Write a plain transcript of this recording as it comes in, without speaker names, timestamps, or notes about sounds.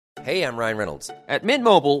Hey, I'm Ryan Reynolds. At Mint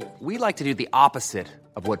Mobile, we like to do the opposite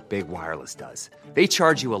of what Big Wireless does. They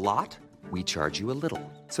charge you a lot, we charge you a little.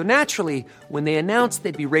 So naturally, when they announced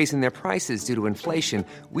they'd be raising their prices due to inflation,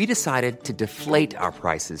 we decided to deflate our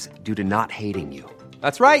prices due to not hating you.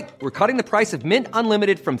 That's right. We're cutting the price of Mint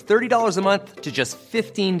Unlimited from $30 a month to just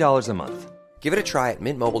 $15 a month. Give it a try at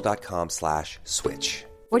mintmobile.com/switch.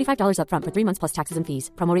 $45 up front for 3 months plus taxes and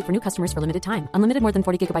fees. Promo rate for new customers for limited time. Unlimited more than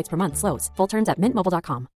 40 gigabytes per month. Slows full terms at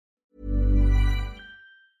mintmobile.com.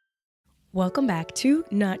 Welcome back to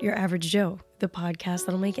Not Your Average Joe, the podcast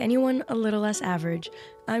that'll make anyone a little less average.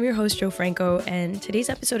 I'm your host, Joe Franco, and today's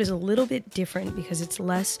episode is a little bit different because it's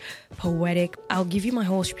less poetic. I'll give you my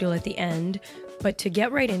whole spiel at the end, but to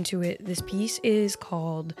get right into it, this piece is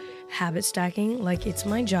called Habit Stacking Like It's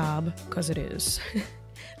My Job, because it is.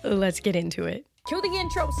 Let's get into it. Cue the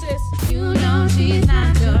intro, sis. You know she's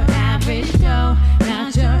not your average Joe,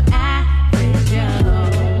 not your average Joe.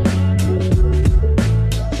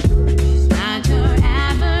 She's not your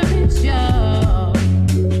average Joe.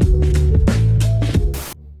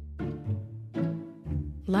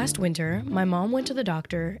 Last winter, my mom went to the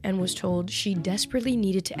doctor and was told she desperately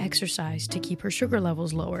needed to exercise to keep her sugar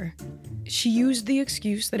levels lower. She used the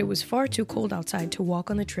excuse that it was far too cold outside to walk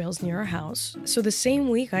on the trails near our house, so the same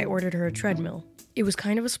week I ordered her a treadmill. It was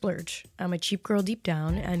kind of a splurge. I'm a cheap girl deep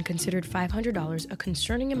down and considered $500 a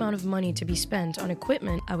concerning amount of money to be spent on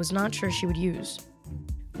equipment I was not sure she would use.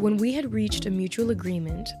 When we had reached a mutual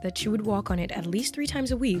agreement that she would walk on it at least 3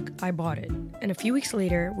 times a week, I bought it. And a few weeks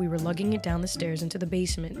later, we were lugging it down the stairs into the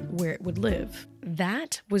basement where it would live.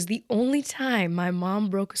 That was the only time my mom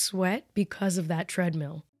broke a sweat because of that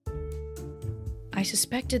treadmill. I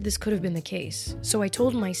suspected this could have been the case, so I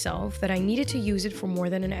told myself that I needed to use it for more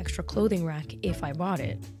than an extra clothing rack if I bought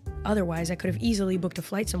it. Otherwise, I could have easily booked a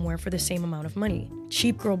flight somewhere for the same amount of money.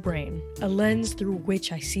 Cheap girl brain, a lens through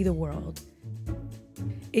which I see the world.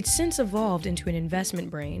 It's since evolved into an investment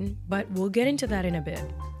brain, but we'll get into that in a bit.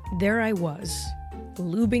 There I was,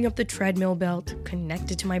 lubing up the treadmill belt,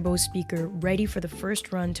 connected to my Bose speaker, ready for the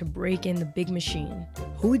first run to break in the big machine.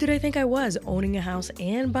 Who did I think I was, owning a house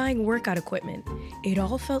and buying workout equipment? It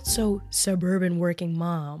all felt so suburban working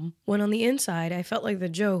mom, when on the inside I felt like the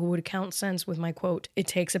Joe who would count cents with my quote, "It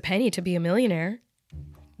takes a penny to be a millionaire."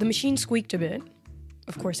 The machine squeaked a bit.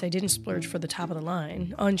 Of course, I didn't splurge for the top of the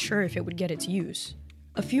line, unsure if it would get its use.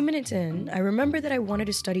 A few minutes in, I remembered that I wanted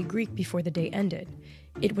to study Greek before the day ended.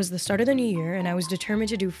 It was the start of the new year, and I was determined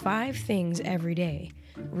to do 5 things every day: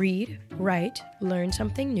 read, write, learn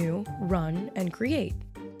something new, run, and create.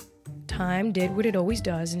 Time did what it always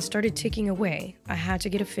does and started ticking away. I had to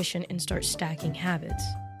get efficient and start stacking habits.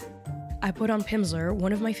 I put on Pimsleur,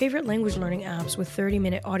 one of my favorite language learning apps with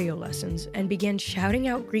 30-minute audio lessons, and began shouting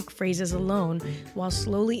out Greek phrases alone while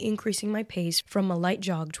slowly increasing my pace from a light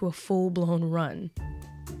jog to a full-blown run.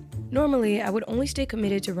 Normally, I would only stay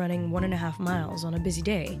committed to running 1.5 miles on a busy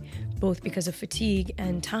day, both because of fatigue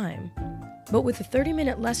and time. But with the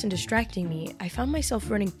 30-minute lesson distracting me, I found myself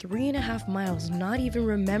running 3.5 miles, not even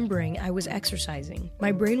remembering I was exercising.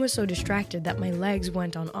 My brain was so distracted that my legs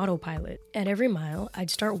went on autopilot. At every mile, I'd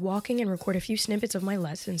start walking and record a few snippets of my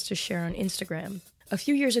lessons to share on Instagram. A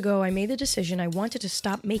few years ago, I made the decision I wanted to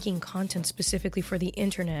stop making content specifically for the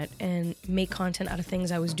internet and make content out of things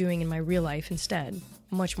I was doing in my real life instead.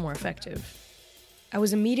 Much more effective. I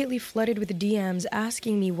was immediately flooded with DMs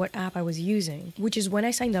asking me what app I was using, which is when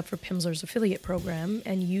I signed up for Pimsleur's affiliate program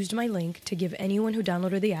and used my link to give anyone who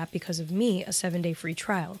downloaded the app because of me a 7-day free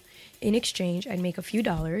trial. In exchange, I'd make a few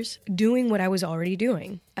dollars doing what I was already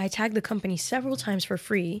doing. I tagged the company several times for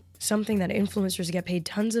free, something that influencers get paid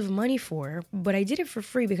tons of money for, but I did it for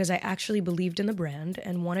free because I actually believed in the brand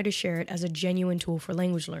and wanted to share it as a genuine tool for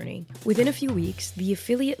language learning. Within a few weeks, the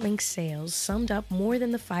affiliate link sales summed up more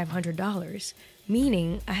than the $500,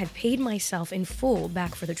 meaning I had paid myself in full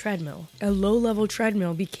back for the treadmill. A low-level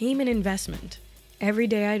treadmill became an investment. Every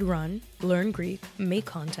day I'd run, learn Greek, make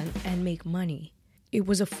content, and make money. It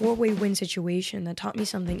was a 4-way win situation that taught me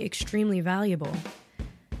something extremely valuable.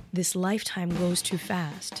 This lifetime goes too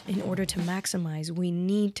fast. In order to maximize, we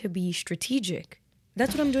need to be strategic.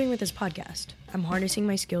 That's what I'm doing with this podcast. I'm harnessing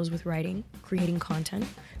my skills with writing, creating content,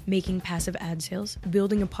 making passive ad sales,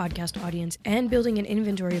 building a podcast audience, and building an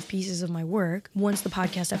inventory of pieces of my work. Once the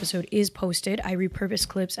podcast episode is posted, I repurpose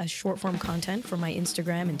clips as short-form content for my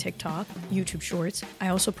Instagram and TikTok, YouTube Shorts. I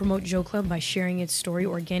also promote Joe Club by sharing its story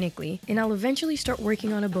organically, and I'll eventually start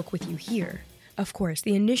working on a book with you here. Of course,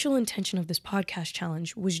 the initial intention of this podcast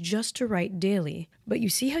challenge was just to write daily, but you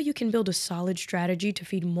see how you can build a solid strategy to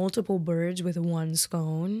feed multiple birds with one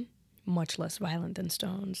scone? much less violent than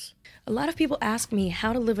stones. A lot of people ask me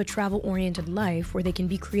how to live a travel-oriented life where they can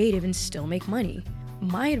be creative and still make money.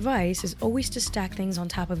 My advice is always to stack things on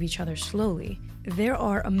top of each other slowly. There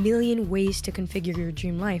are a million ways to configure your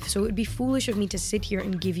dream life, so it would be foolish of me to sit here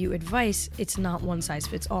and give you advice. It's not one size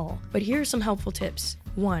fits all. But here are some helpful tips.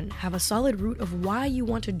 1. Have a solid root of why you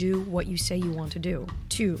want to do what you say you want to do.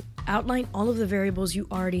 2. Outline all of the variables you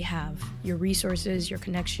already have, your resources, your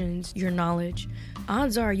connections, your knowledge.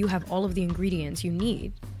 Odds are you have all of the ingredients you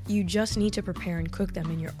need. You just need to prepare and cook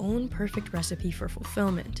them in your own perfect recipe for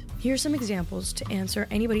fulfillment. Here are some examples to answer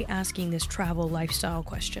anybody asking this travel lifestyle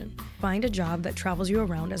question. Find a job that travels you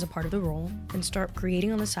around as a part of the role and start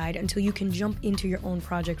creating on the side until you can jump into your own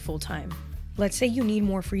project full time. Let's say you need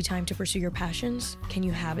more free time to pursue your passions. Can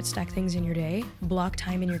you habit stack things in your day? Block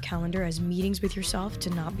time in your calendar as meetings with yourself to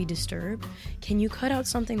not be disturbed? Can you cut out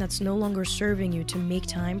something that's no longer serving you to make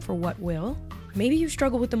time for what will? Maybe you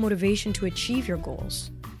struggle with the motivation to achieve your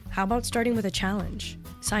goals. How about starting with a challenge?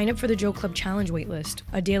 Sign up for the Joe Club Challenge waitlist,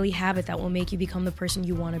 a daily habit that will make you become the person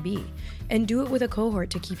you want to be. And do it with a cohort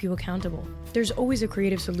to keep you accountable. There's always a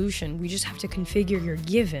creative solution. We just have to configure your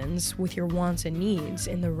givens with your wants and needs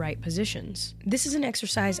in the right positions. This is an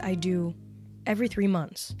exercise I do every 3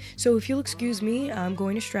 months. So if you'll excuse me, I'm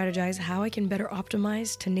going to strategize how I can better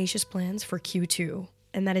optimize tenacious plans for Q2.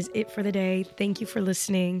 And that is it for the day. Thank you for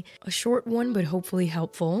listening. A short one, but hopefully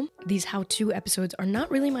helpful. These how-to episodes are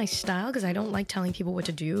not really my style because I don't like telling people what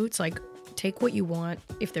to do. It's like, take what you want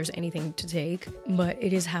if there's anything to take, but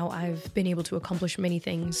it is how I've been able to accomplish many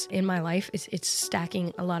things in my life. It's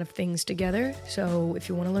stacking a lot of things together. So if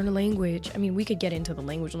you want to learn a language, I mean, we could get into the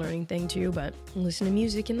language learning thing too, but listen to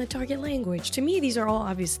music in the target language. To me, these are all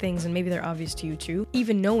obvious things, and maybe they're obvious to you too.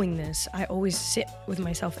 Even knowing this, I always sit with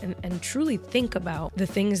myself and truly think about the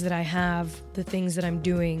things that I have, the things that I'm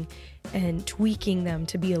doing, and tweaking them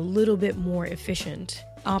to be a little bit more efficient.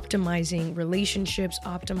 Optimizing relationships,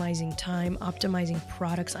 optimizing time, optimizing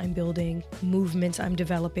products I'm building, movements I'm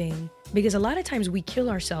developing. Because a lot of times we kill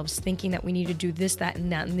ourselves thinking that we need to do this, that,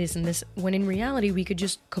 and that, and this, when in reality we could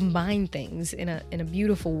just combine things in a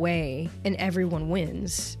beautiful way and everyone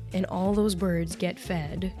wins. And all those birds get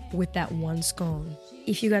fed with that one scone.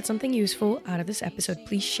 If you got something useful out of this episode,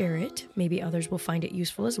 please share it. Maybe others will find it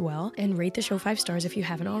useful as well. And rate the show 5 stars if you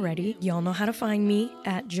haven't already. Y'all know how to find me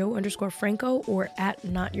at Joe_Franco or at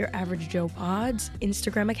Not Your Average Joe Pods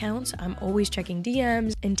Instagram accounts. I'm always checking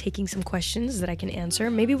DMs and taking some questions that I can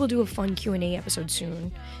answer. Maybe we'll do a fun Q&A episode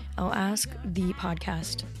soon. I'll ask the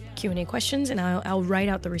podcast Q&A questions and I'll write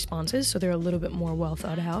out the responses so they're a little bit more well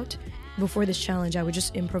thought out. Before this challenge, I would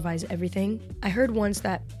just improvise everything. I heard once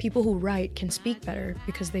that people who write can speak better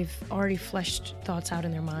because they've already fleshed thoughts out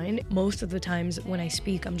in their mind. Most of the times when I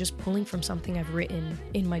speak, I'm just pulling from something I've written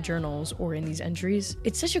in my journals or in these entries.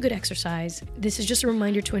 It's such a good exercise. This is just a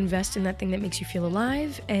reminder to invest in that thing that makes you feel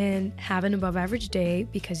alive and have an above average day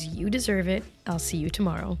because you deserve it. I'll see you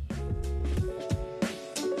tomorrow.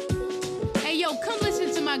 Hey, yo, come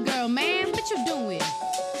listen to my girl, man. What you doing?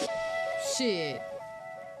 Shit.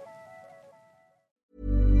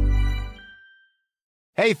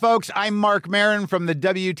 Hey, folks, I'm Mark Maron from the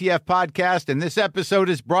WTF Podcast, and this episode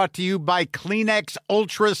is brought to you by Kleenex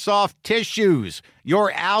Ultra Soft Tissues,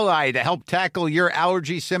 your ally to help tackle your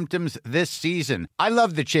allergy symptoms this season. I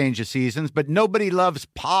love the change of seasons, but nobody loves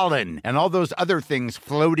pollen and all those other things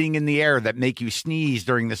floating in the air that make you sneeze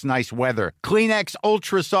during this nice weather. Kleenex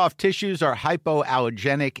Ultra Soft Tissues are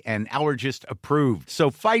hypoallergenic and allergist approved,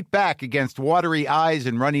 so fight back against watery eyes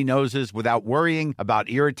and runny noses without worrying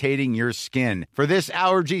about irritating your skin. For this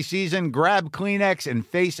allergy season, grab Kleenex and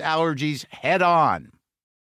face allergies head on.